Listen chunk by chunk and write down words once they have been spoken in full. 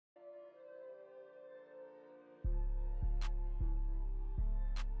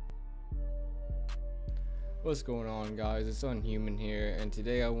What's going on, guys? It's Unhuman here, and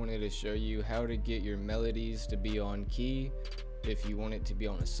today I wanted to show you how to get your melodies to be on key if you want it to be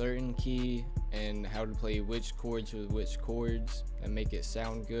on a certain key, and how to play which chords with which chords and make it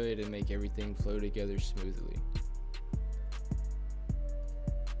sound good and make everything flow together smoothly.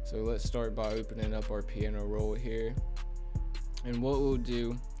 So let's start by opening up our piano roll here, and what we'll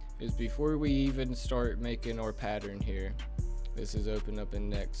do is, before we even start making our pattern here, this is open up in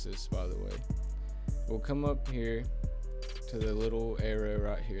Nexus, by the way, we'll come up here to the little arrow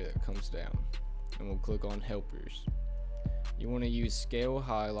right here that comes down, and we'll click on helpers. You want to use scale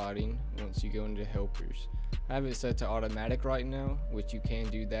highlighting once you go into helpers. I have it set to automatic right now, which you can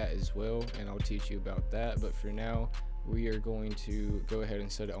do that as well, and I'll teach you about that, but for now we are going to go ahead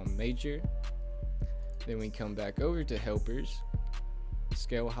and set it on major. Then we come back over to helpers,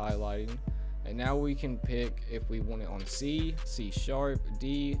 scale highlighting, and now we can pick if we want it on C, C sharp,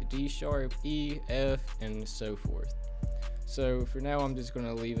 D, D sharp, E, F, and so forth. So for now I'm just going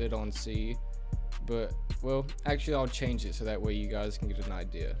to leave it on C, but well, actually I'll change it so that way you guys can get an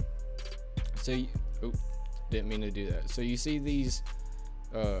idea. So didn't mean to do that. So you see these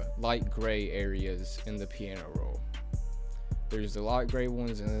light gray areas in the piano roll. There's the light gray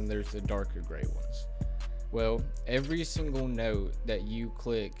ones and then there's the darker gray ones. Well, every single note that you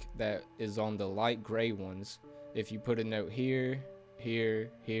click that is on the light gray ones, if you put a note here,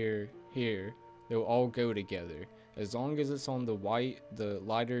 here, here, here, they'll all go together. As long as it's on the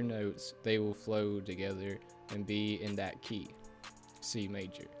lighter notes, they will flow together and be in that key, C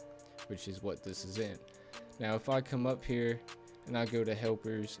major, which is what this is in. Now if I come up here and I go to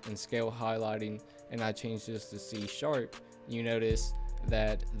helpers and scale highlighting and I change this to C sharp, you notice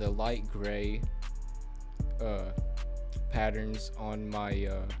that the light gray patterns on my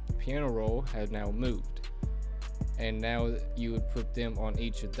piano roll have now moved, and now you would put them on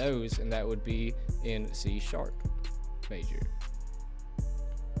each of those and that would be in C sharp major.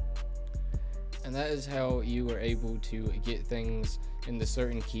 And that is how you are able to get things in the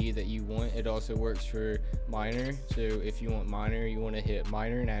certain key that you want. It also works for minor, so if you want minor, you want to hit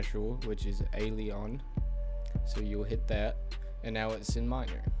minor natural, which is A Leon, so you'll hit that and now it's in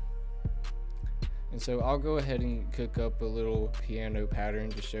minor. And so I'll go ahead and cook up a little piano pattern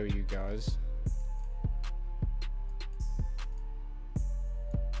to show you guys.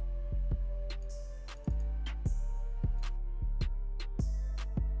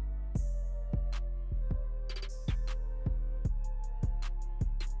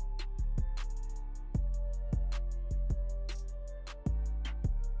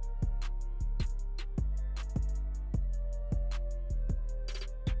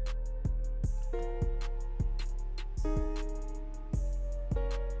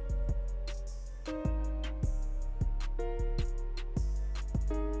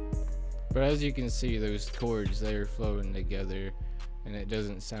 But as you can see, those chords, they're flowing together and it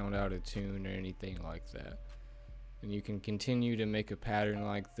doesn't sound out of tune or anything like that. And you can continue to make a pattern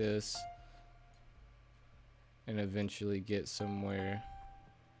like this and eventually get somewhere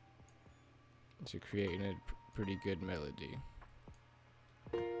to creating a pretty good melody.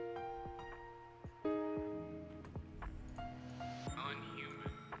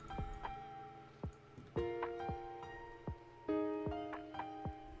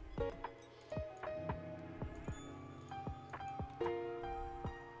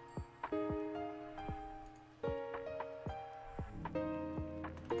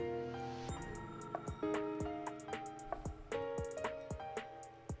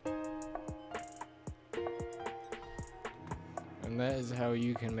 And that is how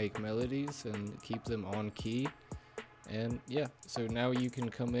you can make melodies and keep them on key. And yeah, so now you can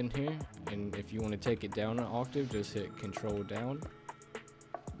come in here, and if you want to take it down an octave, just hit Control down.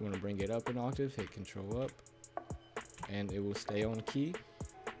 If you want to bring it up an octave, hit Control up, and it will stay on key.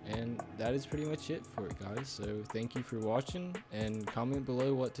 And that is pretty much it for it, guys. So thank you for watching, and comment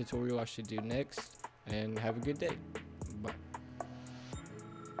below what tutorial I should do next, and have a good day.